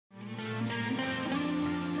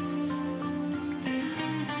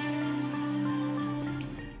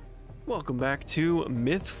Welcome back to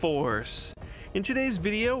Mythforce. In today's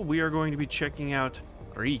video, we are going to be checking out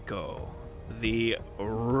Rico the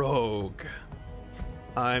Rogue.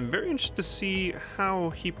 I'm very interested to see how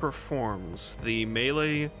he performs. The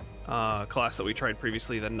melee class that we tried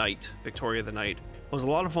previously, the Knight, Victoria the Knight, was a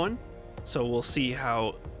lot of fun, so we'll see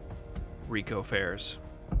how Rico fares.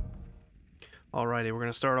 Alrighty, we're going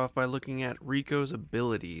to start off by looking at Rico's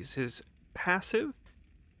abilities. His passive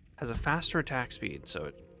has a faster attack speed, so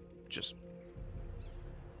it just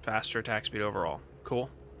faster attack speed overall. Cool.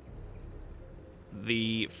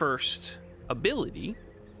 The first ability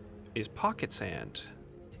is Pocket Sand.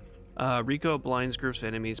 Rico blinds groups of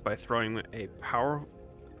enemies by throwing a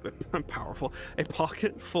a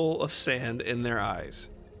pocket full of sand in their eyes.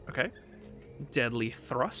 Okay. Deadly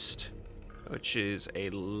Thrust, which is a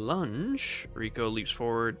lunge. Rico leaps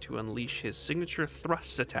forward to unleash his signature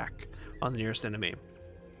thrust attack on the nearest enemy.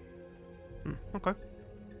 Okay.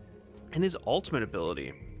 And his ultimate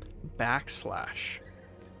ability, Backslash.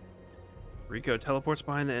 Rico teleports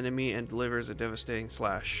behind the enemy and delivers a devastating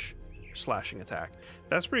slashing attack.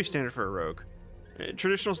 That's pretty standard for a rogue.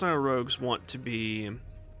 Traditional style rogues want to be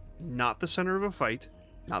not the center of a fight,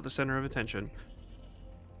 not the center of attention,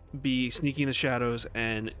 be sneaking in the shadows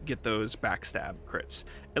and get those backstab crits.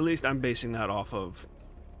 At least I'm basing that off of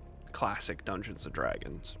classic Dungeons and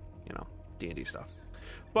Dragons, you know, D&D stuff.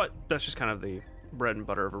 But that's just kind of the bread and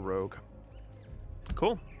butter of a rogue.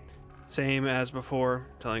 Cool. Same as before,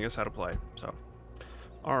 telling us how to play. So,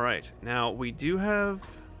 all right. Now we do have.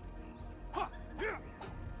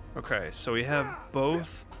 Okay, so we have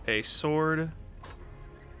both a sword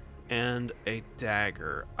and a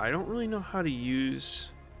dagger. I don't really know how to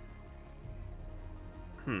use.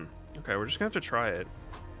 Okay, we're just gonna have to try it.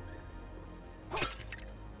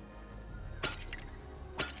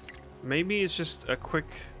 Maybe it's just a quick.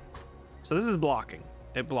 So this is blocking.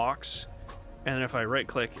 It blocks, and then if I right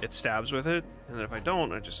click, it stabs with it, and then if I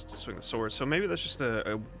don't, I just swing the sword. So maybe that's just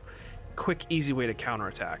a quick, easy way to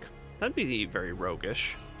counterattack. That'd be very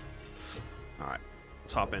roguish. All right,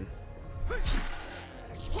 let's hop in.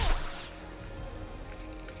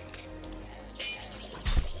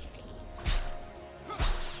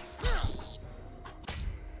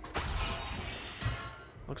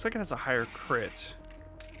 Looks like it has a higher crit.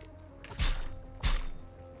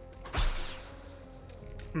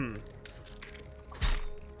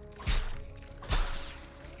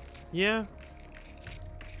 Yeah.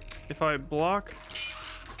 If I block...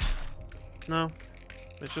 No.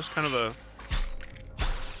 It's just kind of a...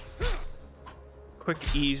 quick,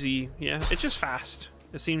 easy... Yeah, it's just fast.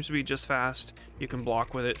 It seems to be just fast. You can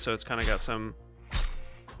block with it, so it's kind of got some...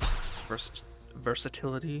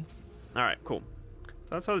 versatility. Alright, cool.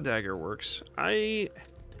 So that's how the dagger works.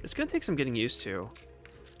 It's gonna take some getting used to,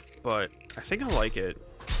 but I think I like it.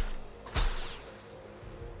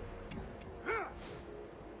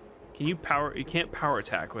 You can't power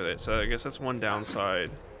attack with it, so I guess that's one downside.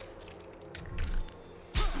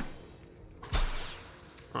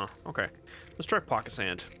 Huh, okay. Let's try Pocket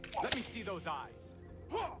Sand. Let me see those eyes.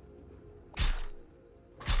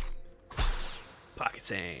 Pocket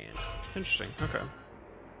Sand. Interesting, okay.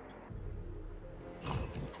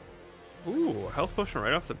 Ooh, health potion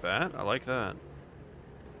right off the bat. I like that.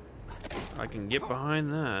 I can get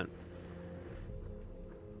behind that.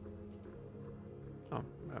 Oh,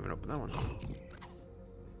 I haven't opened that one.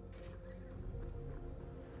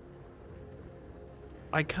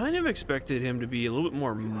 I kind of expected him to be a little bit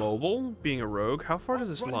more mobile, being a rogue. How far does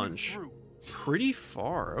this lunge? Pretty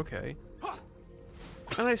far, okay.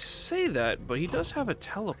 And I say that, but he does have a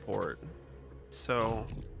teleport. So...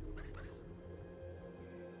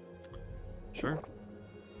 Sure.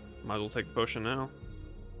 Might as well take the potion now.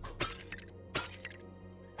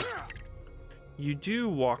 You do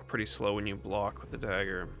walk pretty slow when you block with the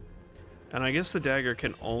dagger. And I guess the dagger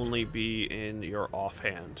can only be in your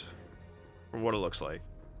offhand, from what it looks like.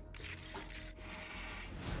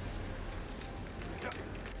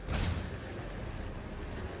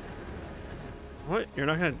 What? You're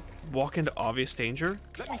not gonna walk into obvious danger?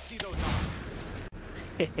 Let me see those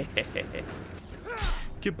eyes.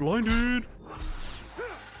 Get blinded!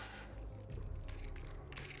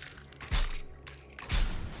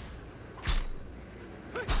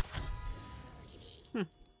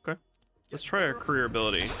 Okay. Let's try our career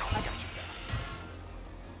ability.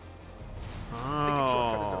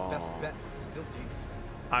 Oh.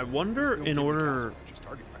 I wonder in order...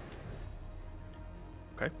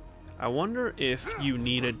 Okay. I wonder if you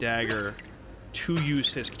need a dagger to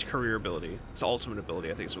use his career ability. His ultimate ability,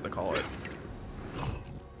 I think is what they call it.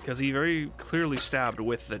 Because he very clearly stabbed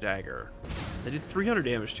with the dagger. They did 300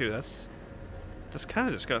 damage too. That's That's kind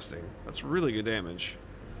of disgusting. That's really good damage.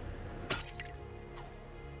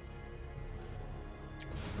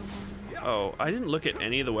 Oh, I didn't look at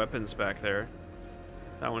any of the weapons back there.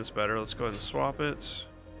 That one's better. Let's go ahead and swap it.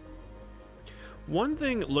 One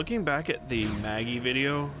thing, looking back at the Maggie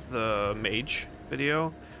video, the mage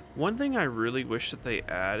video, one thing I really wish that they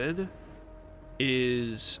added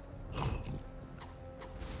is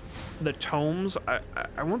the tomes.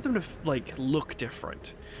 I want them to like look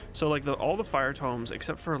different. So like all the fire tomes,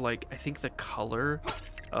 except for like I think the color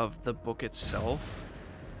of the book itself.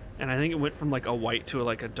 And I think it went from like a white to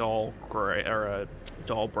like a dull gray or a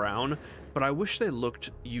dull brown, but I wish they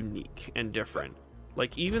looked unique and different.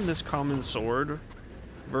 Like even this common sword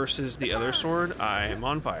versus the other sword, I am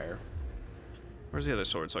on fire. Where's the other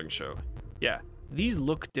sword so I can show? Yeah, these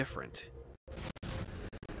look different.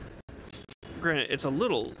 Granted, it's a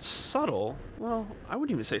little subtle. Well, I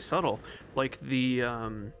wouldn't even say subtle. Like the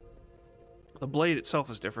blade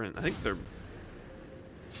itself is different. I think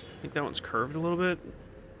that one's curved a little bit.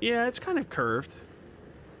 Yeah, it's kind of curved.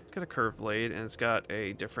 It's got a curved blade, and it's got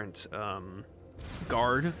a different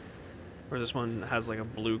guard, where this one has like a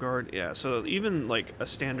blue guard. Yeah, so even like a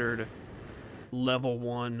standard level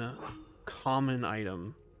 1 common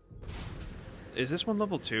item. Is this one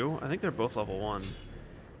level 2? I think they're both level 1.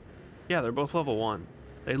 Yeah, they're both level 1.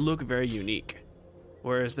 They look very unique.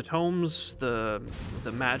 Whereas the tomes, the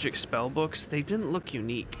magic spell books, they didn't look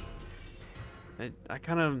unique. I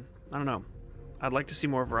don't know. I'd like to see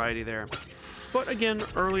more variety there. But again,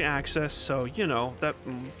 early access, so, you know, that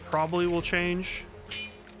probably will change.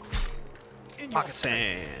 Pocket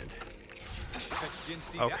sand.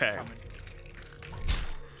 Okay.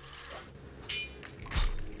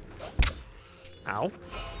 Ow.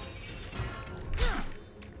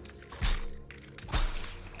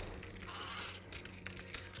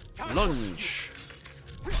 Lunge.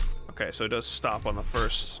 Okay, so it does stop on the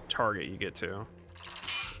first target you get to.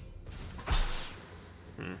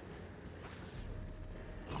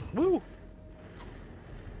 Woo!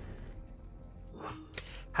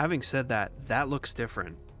 Having said that, that looks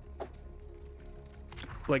different.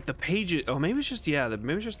 Like the pages, oh maybe it's just, yeah,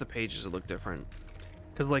 maybe it's just the pages that look different.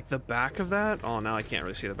 Because like the back of that, oh now I can't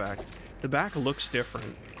really see the back. The back looks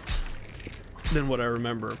different than what I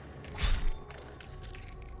remember.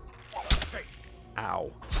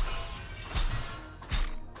 Ow.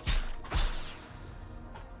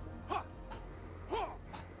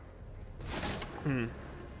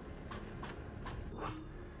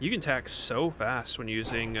 You can attack so fast when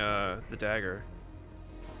using the dagger,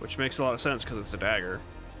 which makes a lot of sense because it's a dagger.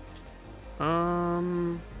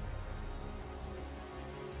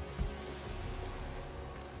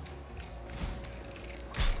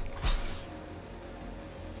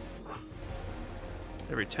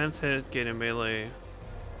 Every 10th hit, gain a melee.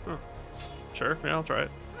 Huh. Sure, yeah, I'll try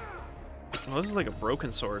it. Well, this is like a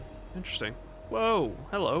broken sword. Interesting. Whoa,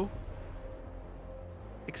 hello.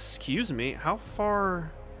 Excuse me, how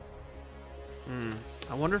far?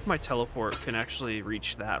 I wonder if my teleport can actually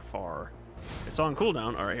reach that far. It's on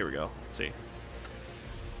cooldown. All right, here we go. Let's see.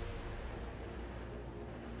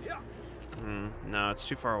 No, it's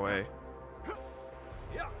too far away.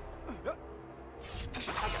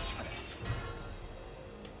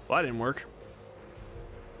 Well, that didn't work.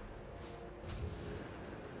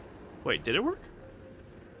 Wait, did it work?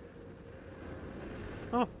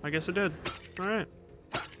 Oh, I guess it did. All right.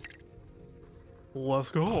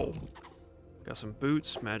 Let's go. Got some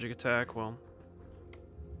boots, magic attack. Well,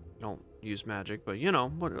 don't use magic, but you know,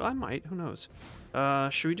 what I might. Who knows?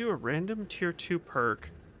 Should we do a random tier 2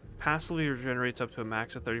 perk? Passively regenerates up to a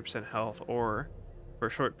max of 30% health, or for a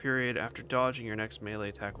short period after dodging, your next melee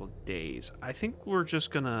attack will daze. I think we're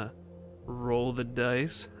just gonna roll the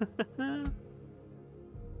dice.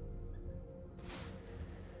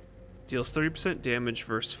 Deals 30% damage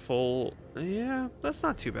versus full. Yeah, that's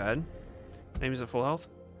not too bad. Aims at full health.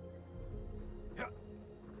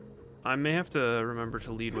 I may have to remember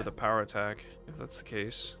to lead with a power attack, if that's the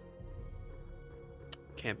case.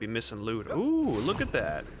 Can't be missing loot. Ooh, look at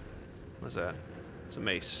that. What's that? It's a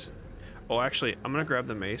mace. Oh, actually, I'm gonna grab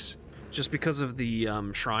the mace, just because of the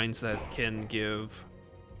shrines that can give...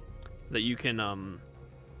 that you can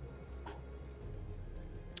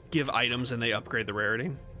give items and they upgrade the rarity.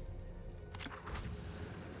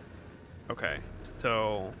 Okay,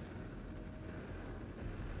 so...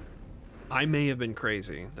 I may have been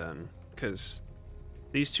crazy then, because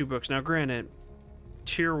these two books, now granted,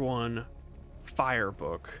 tier 1 fire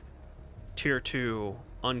book, tier 2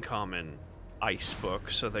 uncommon ice book,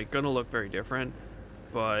 so they're gonna look very different,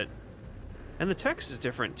 but, and the text is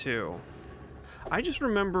different too. I just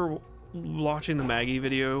remember watching the Maggie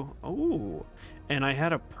video. Oh, and I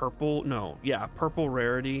had a purple, no, yeah, purple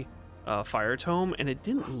rarity fire tome, and it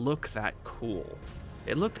didn't look that cool.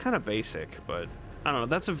 It looked kind of basic, but I don't know.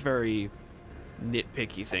 That's a very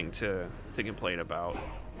nitpicky thing to complain about.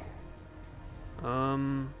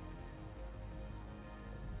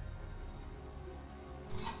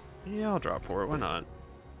 Yeah, I'll drop for it. Why not?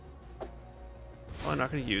 Well, I'm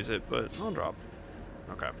not going to use it, but I'll drop.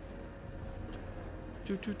 Okay.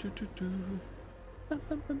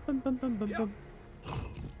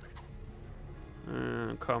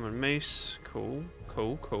 Common mace. Cool.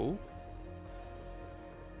 Cool, cool.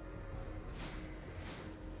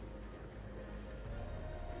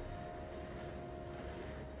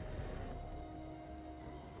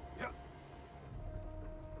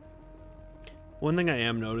 One thing I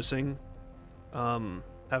am noticing,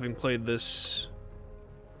 having played this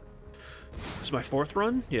is my 4th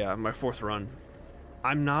run? Yeah, my 4th run.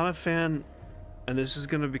 I'm not a fan, and this is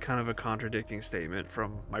going to be kind of a contradicting statement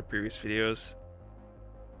from my previous videos.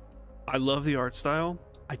 I love the art style.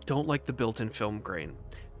 I don't like the built-in film grain.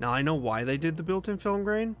 Now, I know why they did the built-in film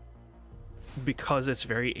grain. Because it's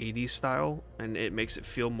very 80s style, and it makes it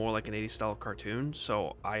feel more like an 80s style cartoon.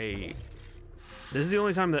 So this is the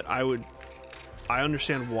only time that I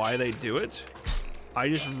understand why they do it. I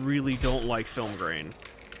just really don't like film grain.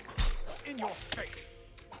 In your face.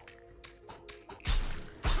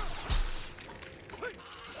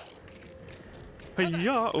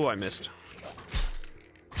 Hey-ya! Oh, I missed.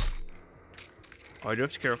 Oh, I do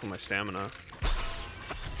have to care for my stamina.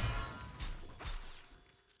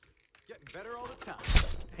 Getting better all the time.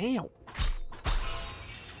 Ow!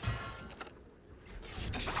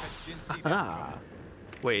 Didn't see that. Ah.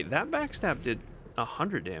 Wait, that backstab did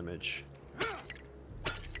 100 damage.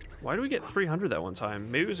 Why do we get 300 that one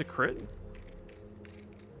time? Maybe it was a crit?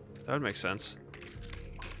 That would make sense.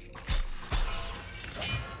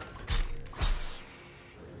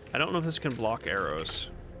 I don't know if this can block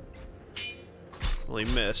arrows. Well, he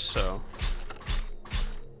missed, so...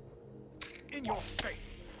 In your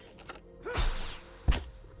face.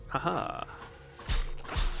 Haha.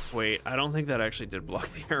 Wait, I don't think that actually did block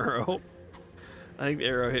the arrow. I think the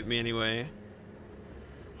arrow hit me anyway.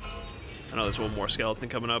 I know there's one more skeleton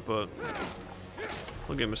coming up, but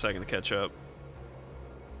we'll give him a second to catch up.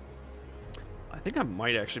 I think I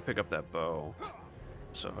might actually pick up that bow.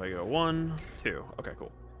 So if I go 1, 2. Okay,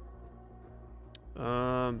 cool.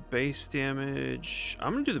 Base damage.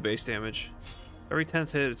 I'm gonna do the base damage. Every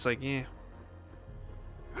 10th hit, it's like, yeah.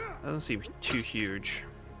 Doesn't seem too huge.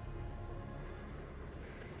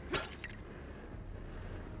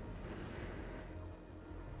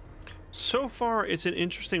 So far, it's an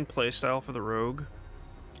interesting playstyle for the Rogue.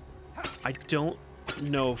 I don't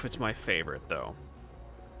know if it's my favorite, though.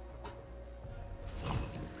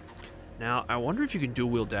 Now, I wonder if you can dual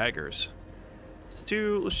wield daggers. Let's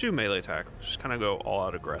do melee attack. Just kind of go all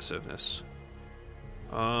out aggressiveness.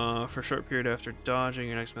 For a short period after dodging,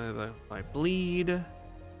 your next melee by bleed.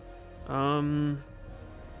 The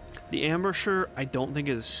ambusher, I don't think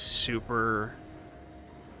is super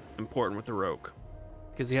important with the Rogue,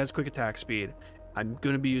 because he has quick attack speed. I'm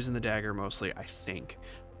going to be using the dagger mostly, I think.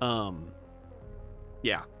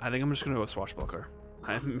 Yeah, I think I'm just going to go swashbuckler.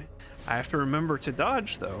 I have to remember to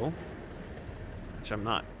dodge, though, which I'm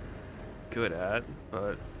not good at,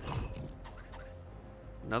 but...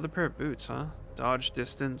 Another pair of boots, huh? Dodge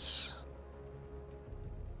distance.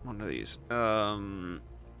 One of these. No.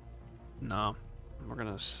 We're going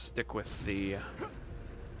to stick with the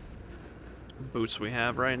boots we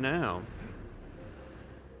have right now.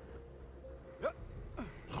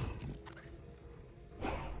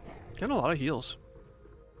 Getting a lot of heals.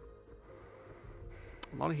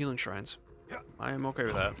 A lot of healing shrines. I am okay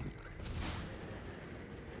with that.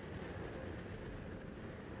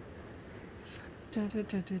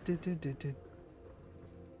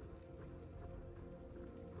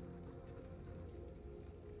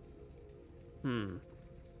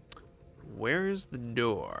 Where is the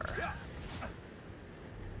door?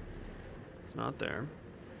 It's not there.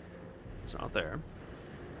 It's not there.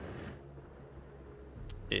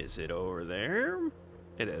 Is it over there?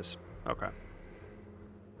 It is. Okay.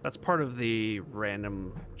 That's part of the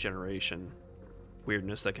random generation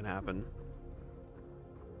weirdness that can happen.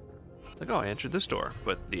 It's like, oh, I entered this door,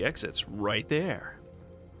 but the exit's right there.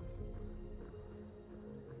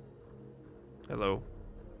 Hello.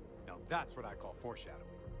 Now that's what I call foreshadowing.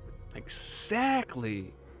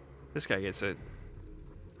 Exactly. This guy gets it.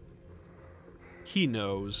 He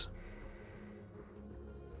knows.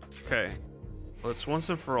 Okay. Let's once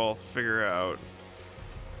and for all figure out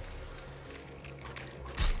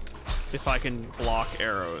if I can block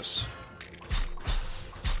arrows.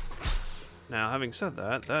 Now, having said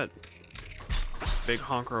that, that big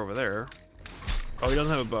honker over there... Oh, he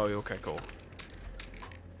doesn't have a bow. Okay, cool.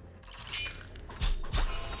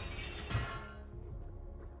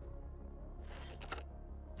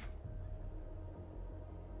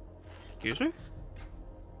 Excuse me?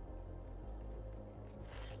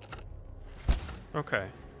 Okay.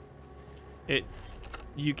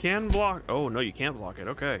 You can block... Oh, no, you can't block it.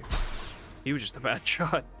 Okay. He was just a bad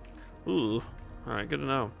shot. Ooh. Alright, good to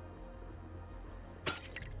know.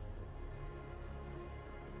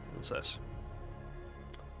 What's this?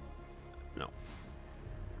 No.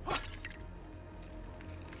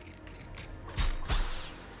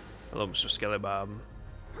 Hello, Mr. Skelly Bob.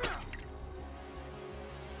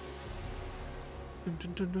 Dun,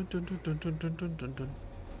 dun, dun, dun, dun, dun, dun, dun, dun, dun, dun.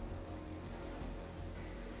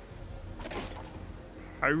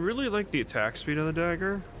 I really like the attack speed of the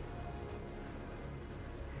dagger.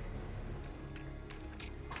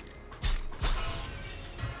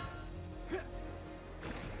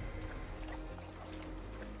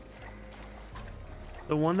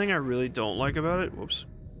 The one thing I really don't like about it, whoops,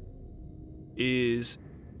 is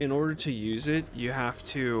in order to use it, you have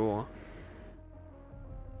to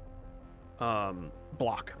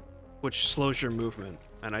block, which slows your movement,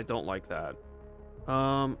 and I don't like that.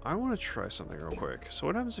 I want to try something real quick. So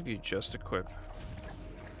what happens if you just equip?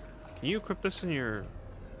 Can you equip this in your...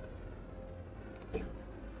 Can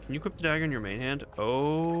you equip the dagger in your main hand?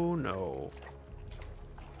 Oh, no.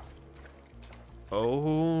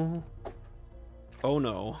 Oh... Oh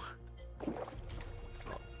no.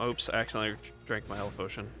 Oops, I accidentally drank my health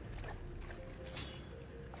potion.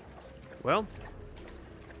 Well.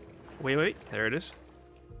 Wait, there it is.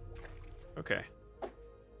 Okay.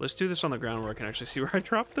 Let's do this on the ground where I can actually see where I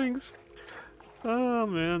drop things. Oh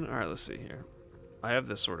man. Alright, let's see here. I have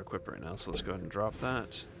this sword equipped right now, so let's go ahead and drop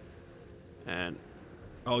that. And...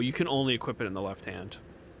 Oh, you can only equip it in the left hand.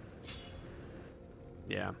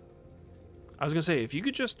 Yeah. I was gonna say, if you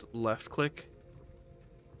could just left click...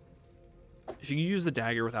 If you use the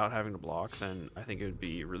dagger without having to block, then I think it would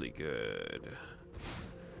be really good.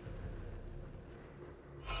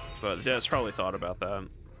 But the devs probably thought about that.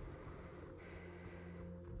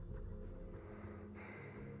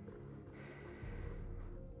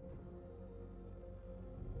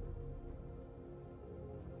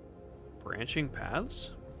 Branching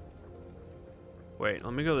paths? Wait,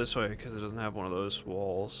 let me go this way because it doesn't have one of those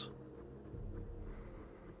walls.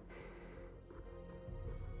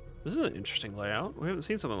 This is an interesting layout. We haven't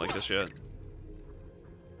seen something like this yet.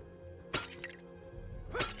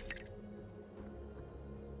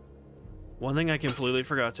 One thing I completely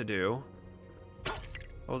forgot to do.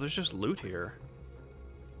 Oh, there's just loot here.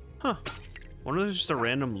 Huh. Wonder if there's just a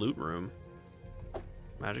random loot room.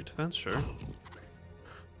 Magic defense, sure.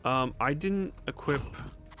 I didn't equip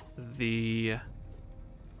the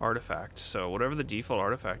artifact, so whatever the default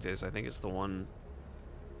artifact is, I think it's the one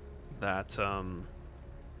that,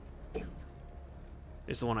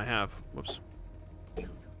 is the one I have. Whoops.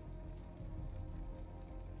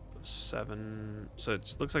 7. So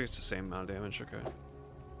it looks like it's the same amount of damage. Okay.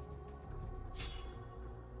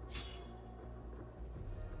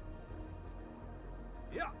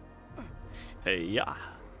 Yeah. Hey, yeah.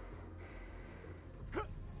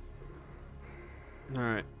 All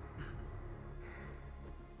right.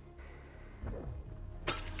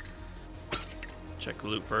 Check the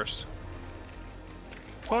loot first.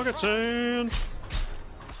 Pocket sand.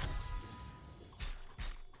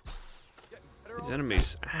 These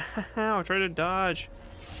enemies. Ow, I tried to dodge.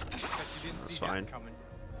 That's fine.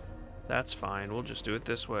 That's fine. We'll just do it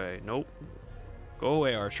this way. Nope. Go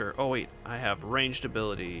away, Archer. Oh, wait. I have ranged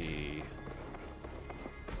ability.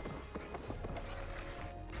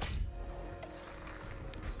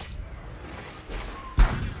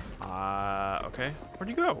 Okay. Where'd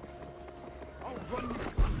you go?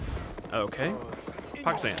 Okay.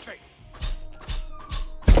 Pocket sand.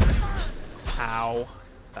 Ow.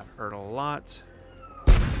 That hurt a lot.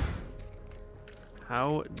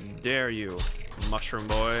 How dare you, mushroom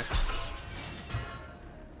boy?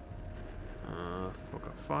 Book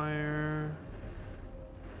of fire.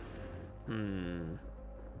 I'm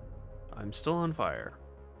still on fire.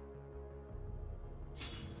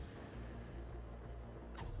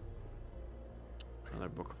 Another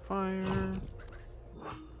book of fire.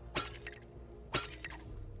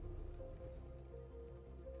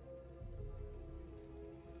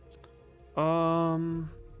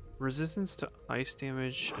 Resistance to ice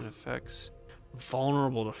damage and effects.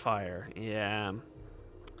 Vulnerable to fire. Yeah.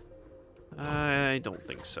 I don't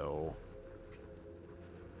think so.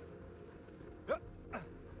 I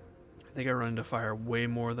think I run into fire way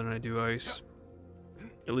more than I do ice.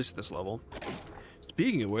 At least at this level.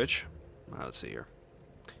 Speaking of which, let's see here.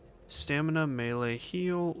 Stamina, melee,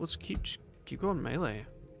 heal. Let's keep going melee.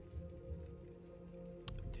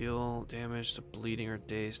 Deal damage to bleeding or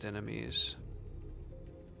dazed enemies.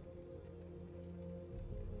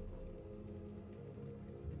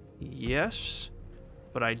 Yes,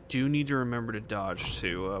 but I do need to remember to dodge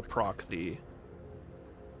to proc the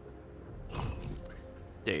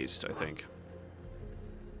dazed, I think.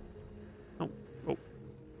 Oh, oh.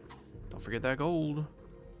 Don't forget that gold. I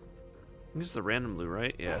think this is the random loot,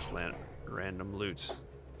 right? Yes, random loot.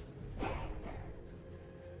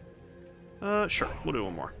 Sure. We'll do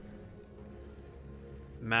one more.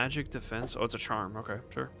 Magic defense. Oh, it's a charm. Okay,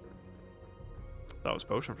 sure. That was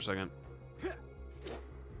potion for a second.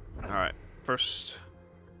 Alright. First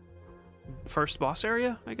boss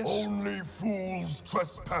area, I guess? Only fools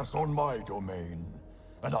trespass on my domain,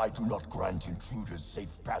 and I do not grant intruders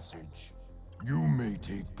safe passage. You may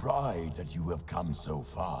take pride that you have come so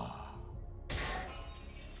far.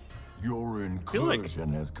 Your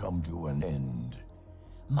incursion has come to an end.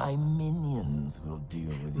 My minions will deal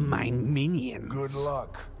with you. My minions. Good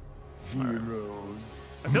luck, heroes.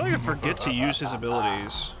 I feel like I forget to use his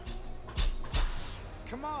abilities.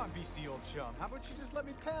 Come on, beastie old chum. How about you just let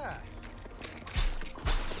me pass?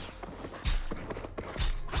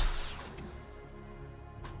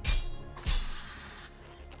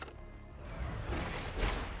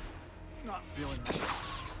 Not feeling my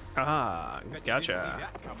Ah, Bet you didn't see gotcha.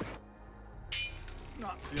 that coming.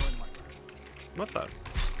 Not feeling my best. What the?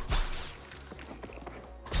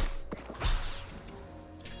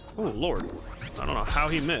 Oh, Lord. I don't know how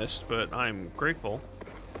he missed, but I'm grateful.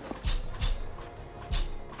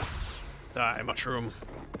 Die, mushroom.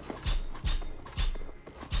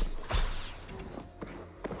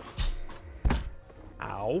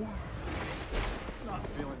 Ow. Not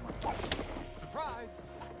feeling my best. Surprise!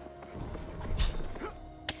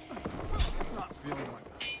 Not feeling my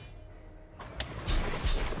best.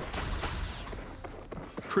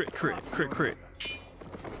 Crit, crit, crit, crit.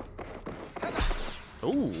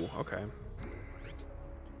 Oh, okay.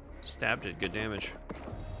 Stabbed it, good damage.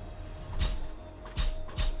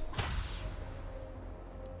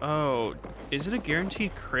 Oh, is it a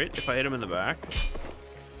guaranteed crit if I hit him in the back?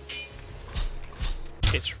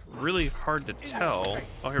 It's really hard to tell.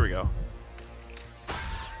 Oh, here we go.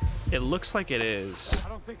 It looks like it is. I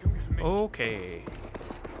don't think I'm gonna make Okay.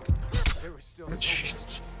 it. There was still so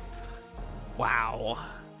Jesus. Wow.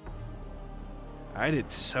 I did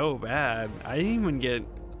so bad. I didn't even get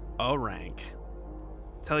a rank.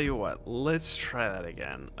 Tell you what, let's try that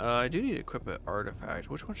again. I do need to equip an artifact.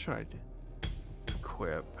 Which one should I do?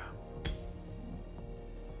 Equip.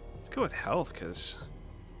 Let's go with health, because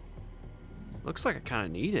looks like I kind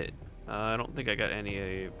of need it. I don't think I got any.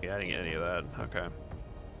 Yeah, I didn't get any of that. Okay.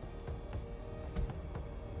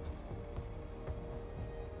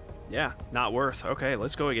 Yeah, not worth. Okay,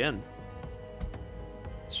 let's go again.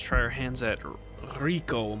 Let's try our hands at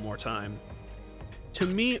Rico one more time. To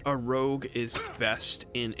me, a rogue is best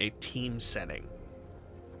in a team setting.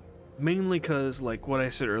 Mainly because, like what I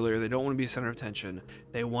said earlier, they don't want to be center of attention.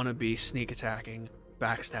 They want to be sneak attacking,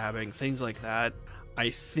 backstabbing, things like that. I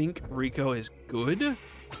think Rico is good.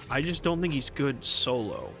 I just don't think he's good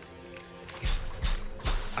solo.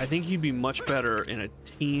 I think he'd be much better in a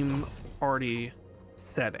team party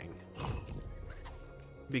setting.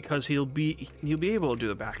 Because he'll be able to do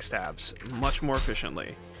the backstabs much more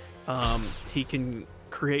efficiently. He can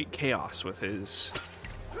create chaos with his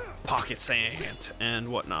pocket sand and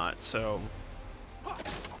whatnot. So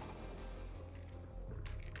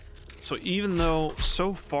even though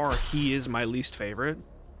so far he is my least favorite,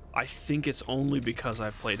 I think it's only because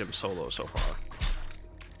I've played him solo so far.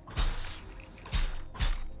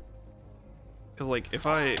 Because like if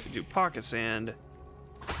I do pocket sand,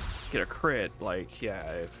 get a crit, like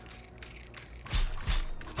yeah,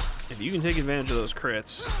 if you can take advantage of those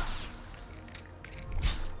crits,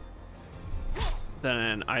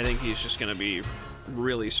 then I think he's just gonna be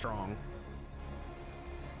really strong.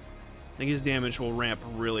 I think his damage will ramp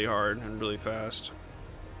really hard and really fast.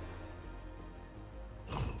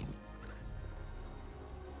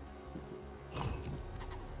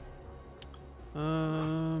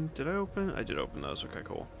 Did I open? I did open those. Okay,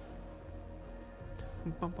 cool.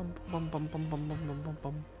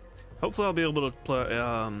 Hopefully I'll be able to play,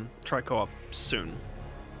 try co-op soon.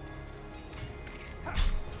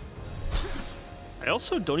 I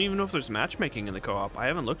also don't even know if there's matchmaking in the co-op. I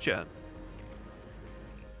haven't looked yet.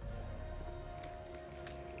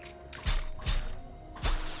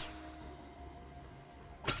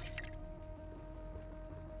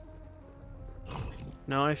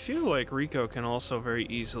 Now, I feel like Rico can also very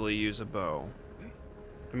easily use a bow.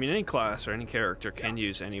 I mean, any class or any character can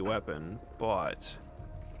use any weapon, but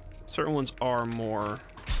certain ones are more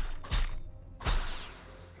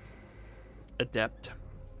adept.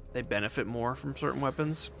 They benefit more from certain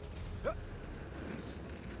weapons.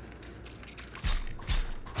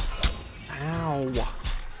 Ow!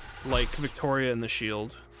 Like Victoria in the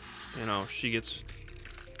shield. You know, she's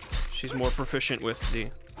more proficient with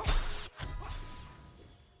the...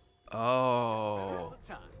 Oh.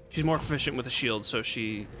 She's more proficient with the shield, so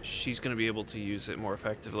she's gonna be able to use it more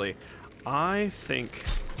effectively. I think...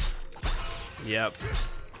 Yep.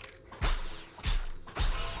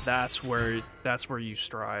 That's where you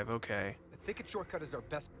strive, okay. I think a shortcut is our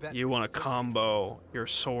best bet. You want to combo your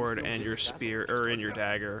sword and your spear, or in your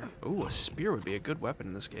dagger. Ooh, a spear would be a good weapon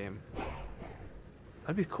in this game.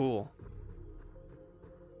 That'd be cool.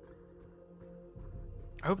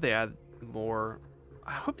 I hope they add more...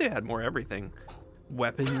 I hope they add more everything.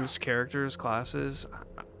 Weapons, characters, classes.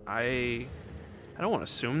 I don't want to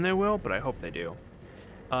assume they will, but I hope they do.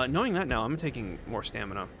 Knowing that now, I'm taking more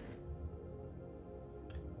stamina.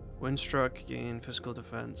 When struck, gain physical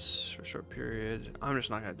defense for a short period. I'm just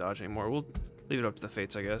not going to dodge anymore. We'll leave it up to the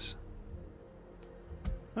fates, I guess.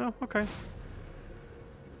 Oh, okay. If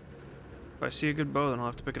I see a good bow, then I'll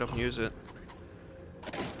have to pick it up and use it.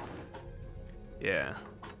 Yeah.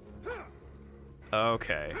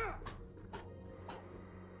 Okay.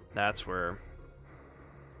 That's where...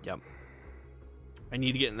 Yep. I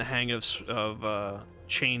need to get in the hang of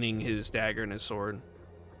chaining his dagger and his sword.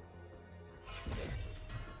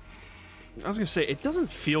 I was gonna say, it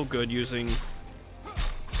doesn't feel good using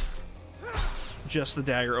just the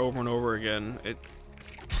dagger over and over again.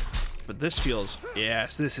 But this feels...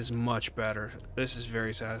 Yes, this is much better. This is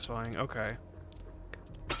very satisfying. Okay.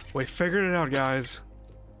 We figured it out, guys.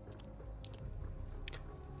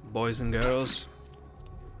 Boys and girls.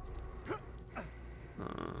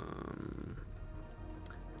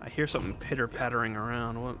 I hear something pitter-pattering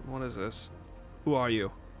around. What is this? Who are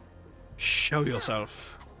you? Show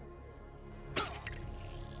yourself.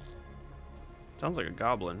 Sounds like a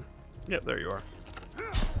goblin. Yep, there you are.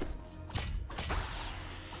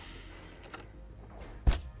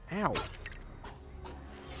 Ow.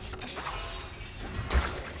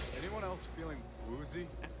 Anyone else feeling woozy?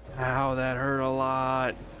 Ow, that hurt a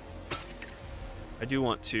lot. I do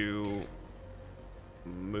want to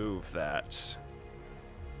move that.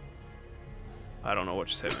 I don't know what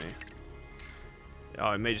just hit me.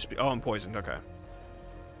 Oh, it may just be... Oh, I'm poisoned. Okay.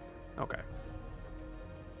 Okay.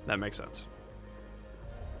 That makes sense.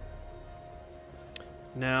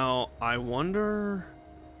 Now, I wonder...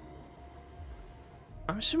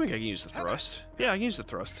 I'm assuming I can use the thrust. Yeah, I can use the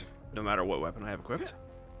thrust, no matter what weapon I have equipped.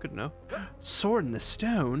 Good to know. Sword in the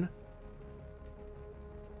stone?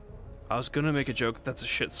 I was gonna make a joke that's a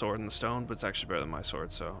shit sword in the stone, but it's actually better than my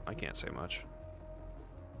sword, so I can't say much.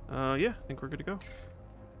 Yeah, I think we're good to go.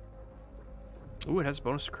 Ooh, it has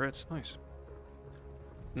bonus to crits. Nice.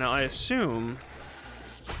 Now, I assume...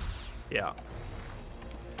 Yeah.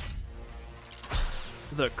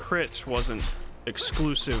 The crit wasn't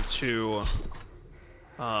exclusive to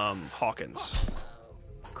Hawkins.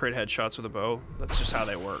 Crit headshots with a bow. That's just how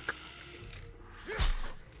they work.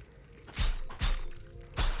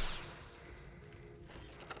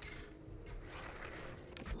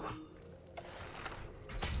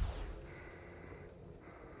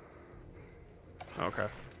 Okay.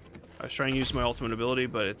 I was trying to use my ultimate ability,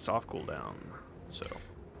 but it's off cooldown, so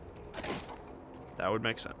that would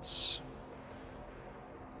make sense.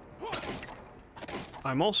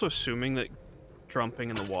 I'm also assuming that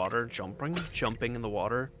jumping in the water in the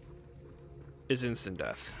water is instant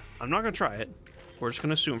death. I'm not gonna try it. We're just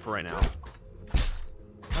gonna assume for right now.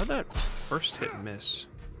 How'd that first hit miss?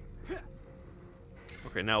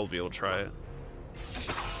 Okay, now we'll be able to try it.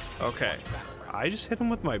 Okay. I just hit him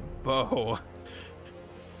with my bow.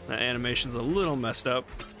 That animation's a little messed up.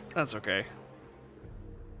 That's okay.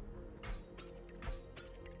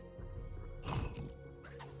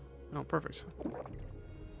 Oh, perfect.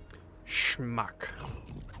 Schmuck.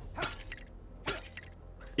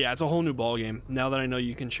 Yeah, it's a whole new ball game. Now that I know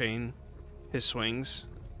you can chain his swings,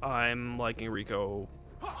 I'm liking Rico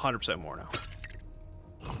 100% more now.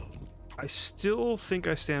 I still think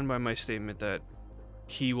I stand by my statement that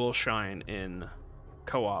he will shine in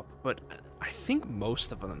co-op, but I think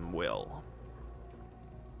most of them will.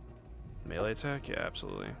 Melee attack? Yeah,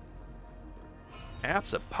 absolutely.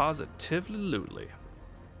 Abso-positively.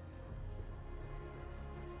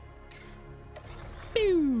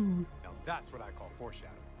 Phew. Now that's what I call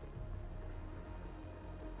foreshadowing.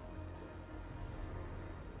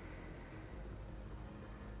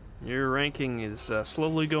 Your ranking is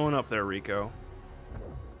slowly going up there, Rico.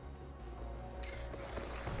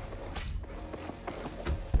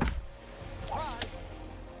 Surprise!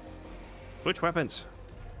 Switch weapons.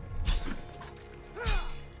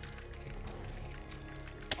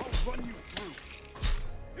 I'll run you through.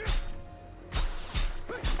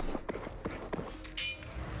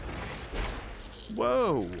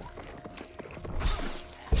 Whoa.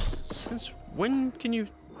 Since when can you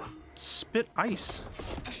spit ice?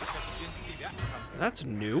 That's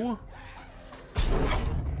new.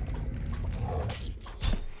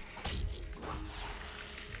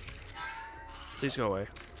 Please go away.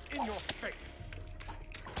 In your face.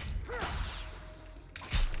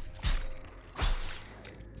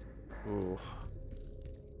 Ooh.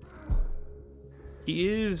 He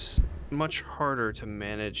is much harder to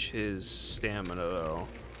manage his stamina, though.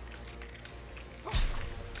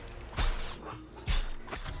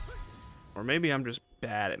 Or maybe I'm just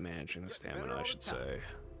bad at managing the stamina, I should say.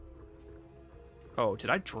 Oh, did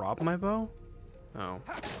I drop my bow? Oh.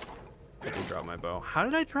 I did drop my bow. How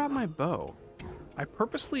did I drop my bow? I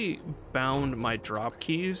purposely bound my drop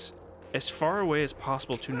keys as far away as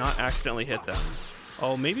possible to not accidentally hit them.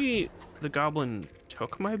 Oh, maybe the goblin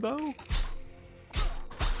took my bow?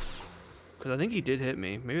 Because I think he did hit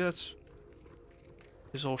me. Maybe that's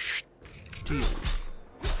his whole deal.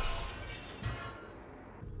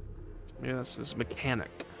 Maybe that's his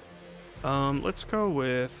mechanic. Let's go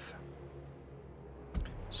with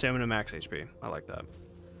stamina max HP. I like that.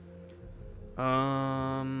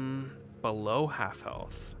 Below half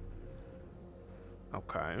health.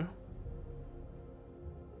 Okay.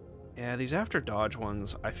 Yeah, these after dodge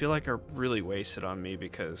ones, I feel like are really wasted on me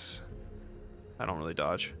because I don't really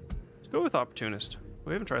dodge. Let's go with opportunist.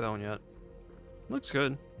 We haven't tried that one yet. Looks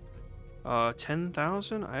good.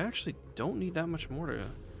 10,000? I actually don't need that much more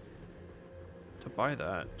to buy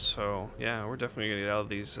that. So, yeah, we're definitely gonna get out of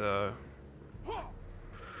these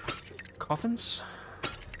coffins.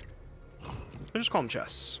 I just call them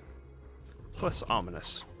chests. Less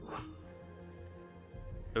ominous.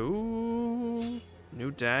 Ooh,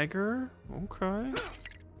 new dagger. Okay.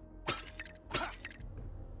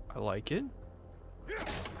 I like it.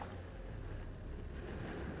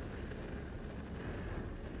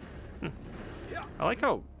 I like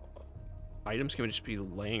how items can just be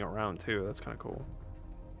laying around too. That's kind of cool.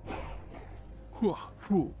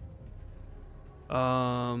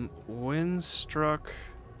 Wind struck.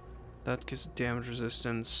 That gives damage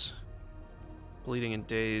resistance. Bleeding and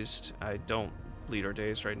dazed. I don't bleed or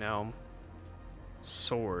dazed right now.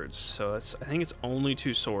 Swords. So that's, I think it's only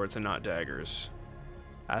 2 swords and not daggers.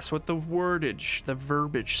 That's what the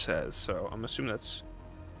verbiage says. So I'm assuming that's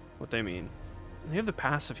what they mean. They have the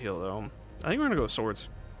passive heal though. I think we're gonna go with swords.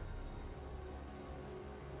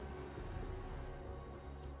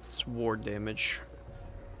 Sword damage.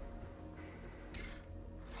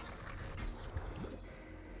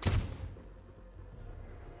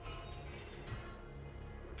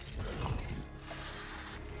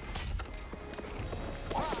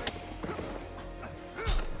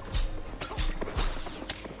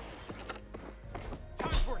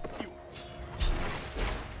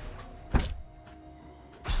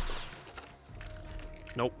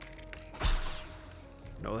 Nope.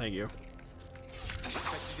 No, thank you. Bet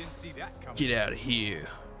you didn't see that coming. Get out of here.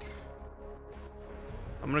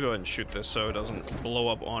 I'm gonna go ahead and shoot this so it doesn't blow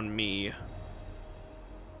up on me.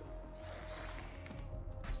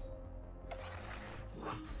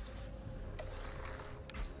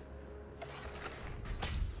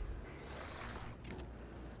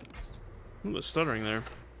 Ooh, the stuttering there.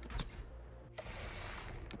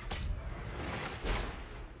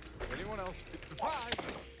 Anyone else? Surprise!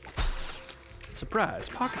 Surprise,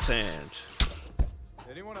 pocket sand.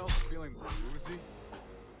 Anyone else feeling woozy?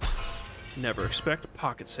 Never expect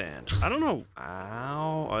pocket sand. I don't know.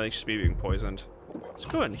 Ow. Oh, I think she's being poisoned. Let's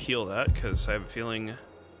go ahead and heal that, because I have a feeling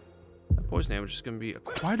that poison damage is going to be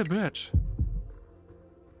quite a bit.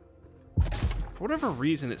 For whatever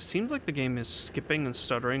reason, it seems like the game is skipping and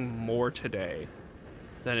stuttering more today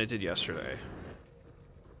than it did yesterday.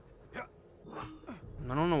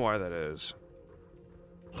 I don't know why that is.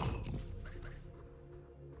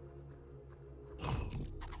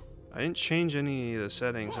 I didn't change any of the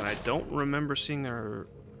settings, and I don't remember seeing an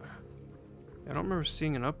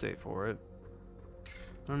update for it.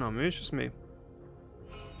 I don't know, maybe it's just me.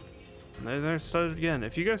 And there it stuttered again.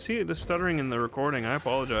 If you guys see the stuttering in the recording, I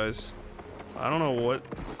apologize. I don't know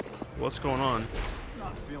what's going on.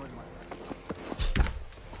 Not feeling my best.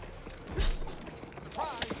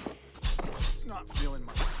 Surprise! Not feeling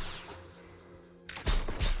my best.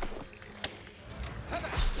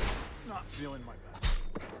 Not feeling my best.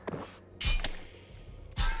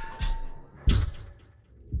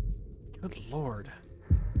 Good lord.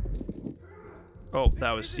 Oh,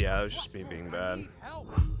 that was, yeah, that was just me being bad.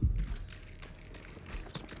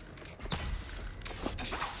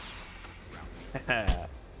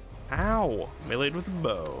 Ow! Meleeed with a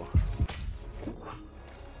bow.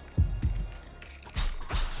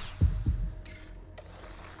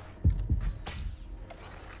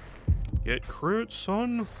 Get crit,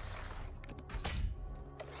 son.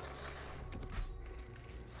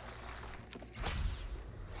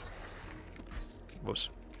 Whoops.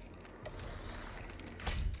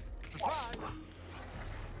 Surprise!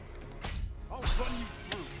 I'll run you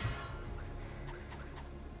through.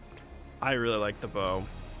 I really like the bow.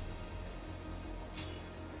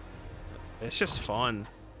 It's just fun.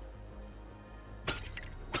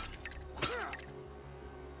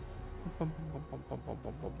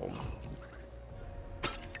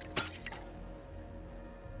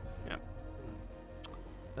 Yeah.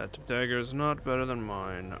 That dagger is not better than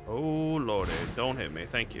mine. Oh lordy, don't hit me,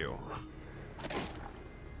 thank you.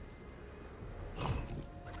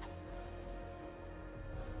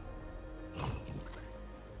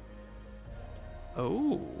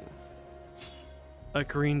 Oh. A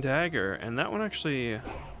green dagger, and that one actually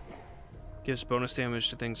gives bonus damage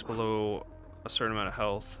to things below a certain amount of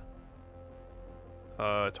health.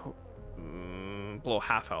 Below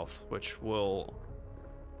half health, which will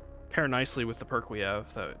pair nicely with the perk we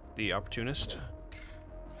have, the Opportunist.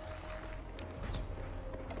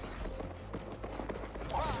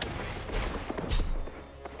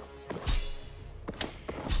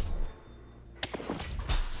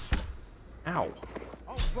 Ow.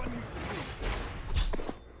 I'll run you through.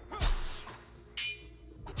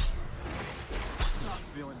 Not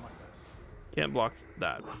feeling my best. Can't block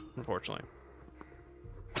that, unfortunately.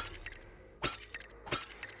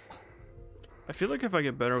 I feel like if I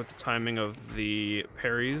get better with the timing of the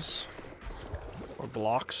parries or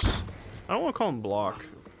blocks, I don't want to call them block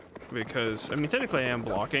because, I mean, technically I am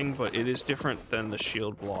blocking, but it is different than the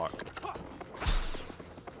shield block.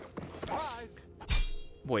 Surprise!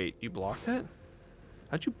 Wait, you blocked it?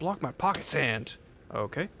 How'd you block my pocket sand?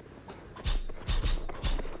 Okay.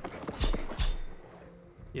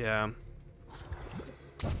 Yeah.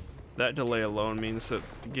 That delay alone means that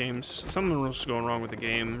the game's... something was going wrong with the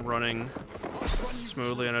game running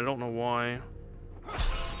smoothly, and I don't know why. I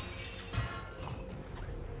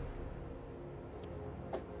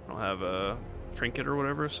don't have a trinket or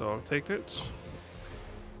whatever, so I'll take it.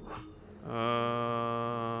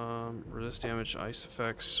 Resist damage, ice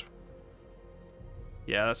effects.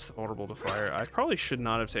 Yeah, that's vulnerable to fire. I probably should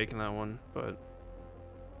not have taken that one, but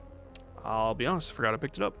I'll be honest, I forgot I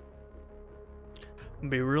picked it up. I'll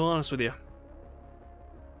be real honest with you.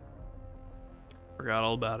 Forgot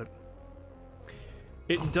all about it.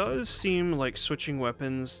 It does seem like switching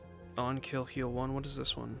weapons on kill heal 1. What is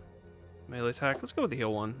this one? Melee attack. Let's go with the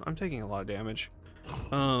heal 1. I'm taking a lot of damage.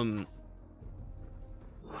 God,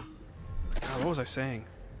 what was I saying?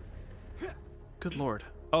 Good lord.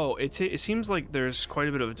 Oh, it seems like there's quite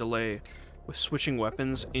a bit of a delay with switching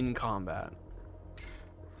weapons in combat.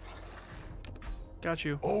 Got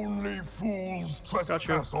you. Only fools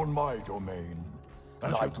trespass on my domain,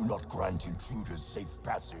 and I do not grant intruders safe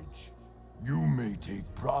passage. You may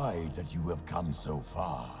take pride that you have come so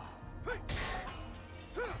far.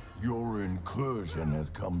 Your incursion has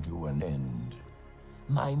come to an end.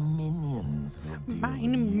 My minions will deal with you.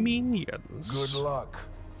 Minions. Good luck,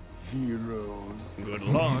 heroes. Good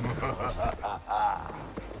luck.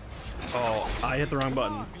 Oh, I hit the wrong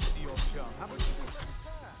button. Beastie old chum. How about you just let me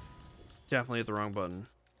pass? Definitely hit the wrong button.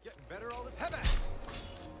 Getting better all the time.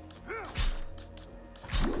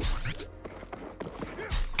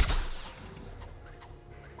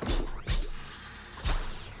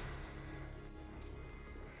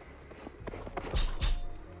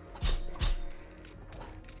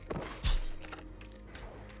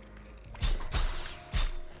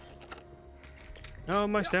 Oh,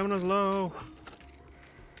 my stamina's low.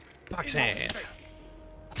 Pocket sand.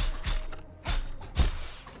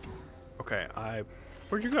 Okay,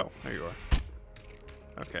 where'd you go? There you are.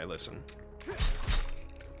 Okay, listen.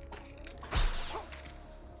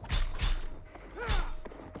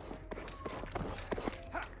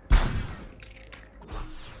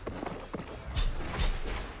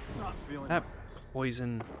 Not feeling That my best.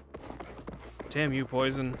 poison. Damn you,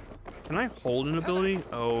 poison. Can I hold an ability?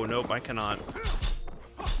 Oh, nope, I cannot.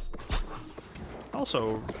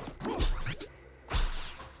 Also,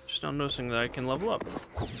 just now noticing that I can level up.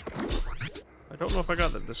 I don't know if I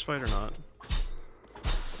got that this fight or not.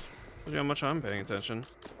 Look how much I'm paying attention.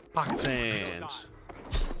 Pocket sand.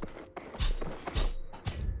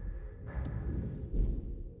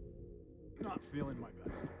 Not feeling my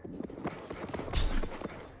best.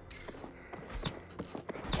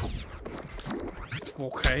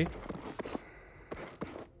 Okay.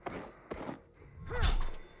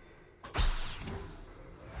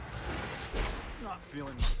 Not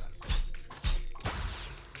feeling my best.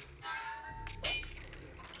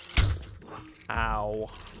 Ow.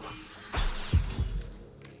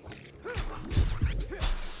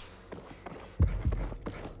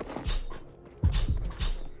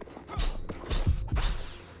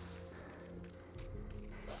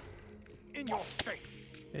 In your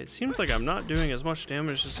face. It seems like I'm not doing as much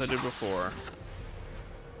damage as I did before.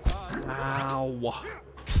 Ow.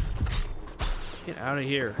 Get out of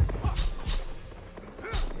here.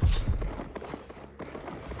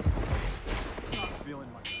 Not feeling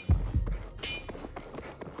my best.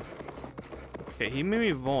 Okay, he made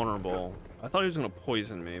me vulnerable. I thought he was gonna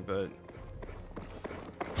poison me, but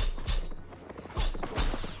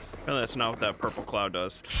apparently that's not what that purple cloud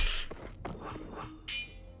does.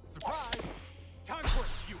 Surprise! Time for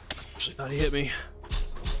you. Actually thought he hit me.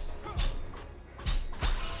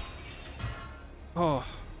 Oh,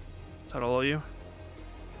 is that all of you?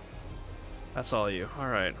 That's all of you. All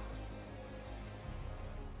right.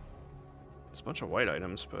 There's a bunch of white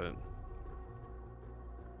items, but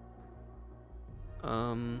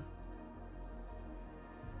I'm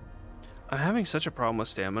having such a problem with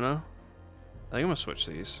stamina. I think I'm gonna switch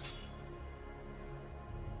these.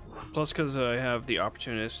 Plus, because I have the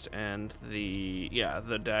Opportunist and the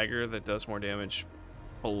dagger that does more damage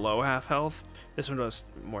below half health. This one does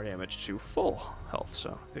more damage to full health,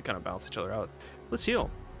 so they kind of balance each other out. Let's heal,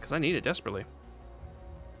 because I need it desperately.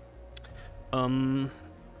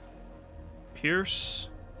 Pierce.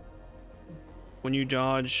 When you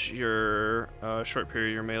dodge your short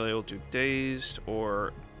period, your melee will do dazed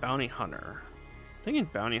or bounty hunter. I'm thinking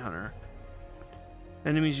bounty hunter.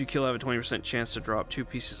 Enemies you kill have a 20% chance to drop 2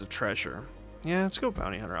 pieces of treasure. Yeah, let's go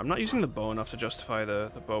bounty hunter. I'm not using the bow enough to justify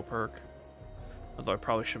the bow perk, although I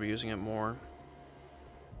probably should be using it more.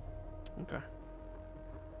 Okay.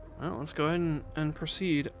 Well, let's go ahead and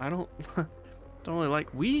proceed. I don't don't really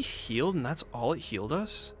like. We healed, and that's all it healed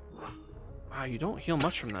us. Wow, you don't heal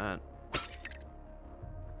much from that.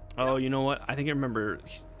 Oh, you know what? I think I remember.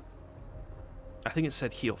 I think it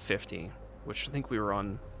said heal 50, which I think we were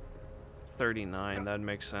on 39. That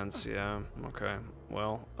makes sense. Yeah. Okay.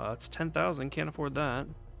 Well, it's 10,000. Can't afford that.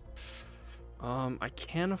 I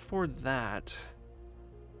can't afford that.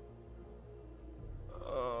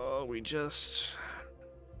 We just.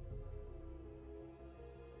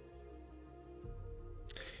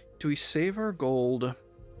 Do we save our gold?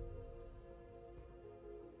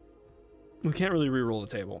 We can't really reroll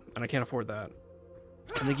the table, and I can't afford that.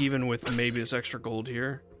 I think even with maybe this extra gold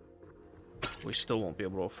here, we still won't be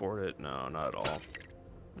able to afford it. No, not at all.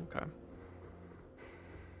 Okay.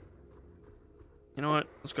 You know what?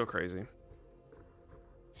 Let's go crazy.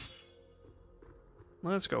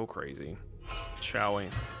 Let's go crazy. Shall we?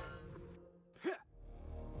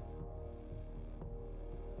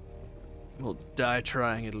 We'll die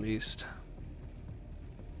trying at least.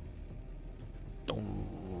 Dum,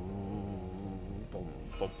 bum,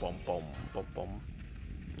 bum, bum, bum, bum, bum.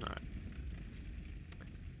 Alright.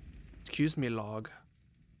 Excuse me, log.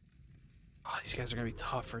 Oh, these guys are gonna be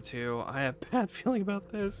tougher too. I have a bad feeling about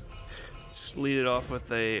this. Just lead it off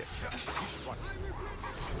with a.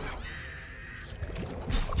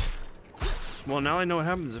 Well, now I know what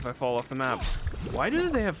happens if I fall off the map. Why do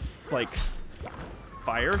they have, like,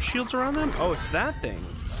 fire shields around them? Oh, it's that thing.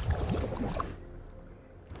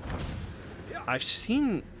 I've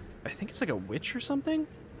seen... I think it's like a witch or something?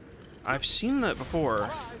 I've seen that before.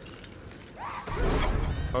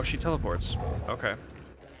 Oh, she teleports. Okay.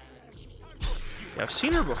 Yeah, I've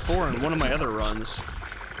seen her before in one of my other runs.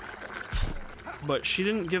 But she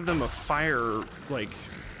didn't give them a fire, like,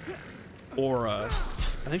 aura.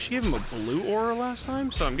 I think she gave them a blue aura last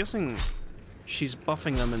time, so I'm guessing she's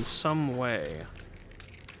buffing them in some way.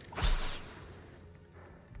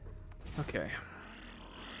 Okay.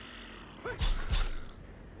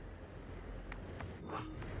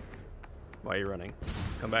 Why are you running?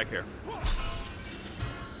 Come back here.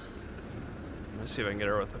 Let's see if I can get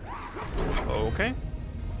her with the... Okay.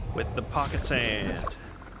 With the pocket sand.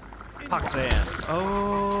 Pocket sand.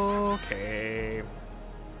 Okay.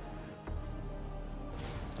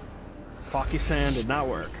 Pocket sand did not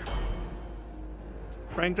work.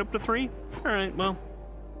 Ranked up to 3? Alright, well.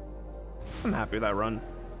 I'm happy with that run.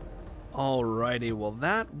 Alrighty, well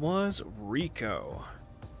that was Rico.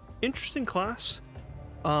 Interesting class.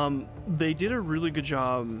 They did a really good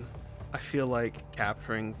job, I feel like,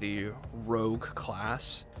 capturing the rogue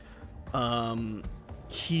class.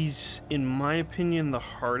 he's, in my opinion, the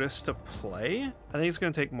hardest to play. I think it's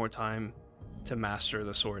going to take more time to master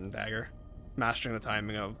the sword and dagger. Mastering the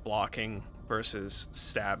timing of blocking versus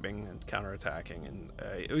stabbing and counterattacking.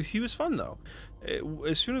 And he was fun, though.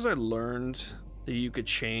 As soon as I learned that you could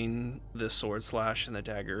chain the sword slash and the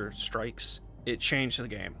dagger strikes, it changed the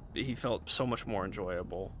game. He felt so much more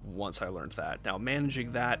enjoyable once I learned that. Now,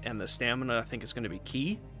 managing that and the stamina, I think, is going to be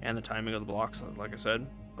key, and the timing of the blocks, like I said.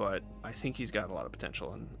 But I think he's got a lot of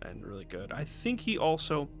potential and really good. I think he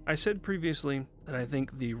also, I said previously that I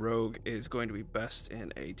think the Rogue is going to be best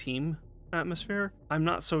in a team atmosphere. I'm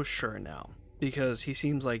not so sure now, because he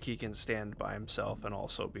seems like he can stand by himself and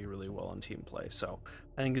also be really well in team play. So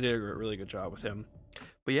I think they did a really good job with him.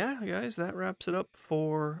 But yeah, guys, that wraps it up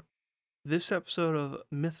for this episode of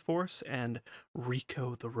Mythforce and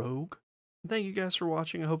Rico the Rogue. Thank you guys for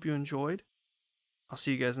watching. I hope you enjoyed. I'll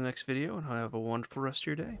see you guys in the next video, and have a wonderful rest of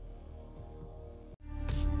your day.